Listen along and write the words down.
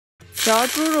调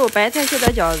猪肉白菜馅的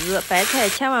饺子，白菜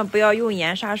千万不要用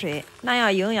盐杀水，那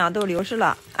样营养都流失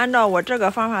了。按照我这个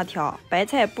方法调，白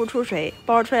菜不出水，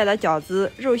包出来的饺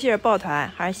子肉馅爆团，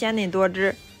还鲜嫩多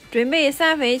汁。准备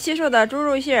3分7熟的猪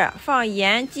肉馅，放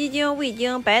盐、鸡精、味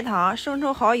精、白糖、生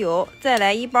抽、蚝油，再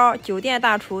来1包酒店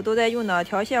大厨都在用的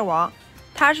调馅王。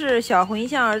它是小茴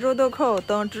香、肉豆蔻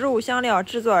等植物香料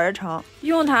制作而成，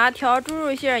用它调猪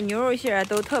肉馅、牛肉馅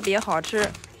都特别好吃。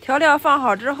调料放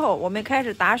好之后，我们开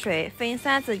始打水，分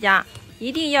3次加，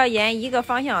一定要沿一个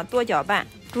方向多搅拌，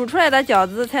煮出来的饺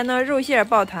子才能肉馅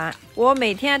爆团。我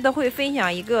每天都会分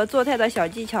享一个做菜的小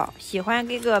技巧，喜欢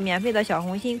给个免费的小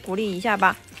红心鼓励一下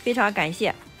吧，非常感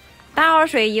谢。打好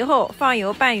水以后，放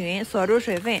油拌匀，锁住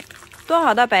水分。剁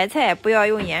好的白菜不要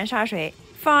用盐杀水，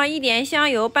放一点香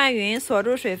油拌匀，锁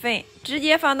住水分，直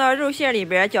接放到肉馅里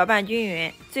边搅拌均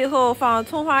匀。最后放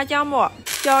葱花、姜末，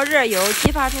浇热油，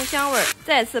激发出香味，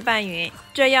再次拌匀。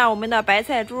这样我们的白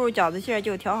菜猪肉饺子馅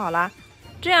就调好了。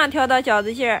这样调的饺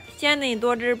子馅鲜嫩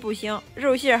多汁不腥，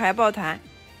肉馅还爆团，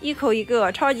一口一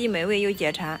个，超级美味又解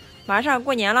馋。马上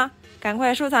过年了，赶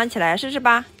快收藏起来试试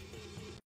吧。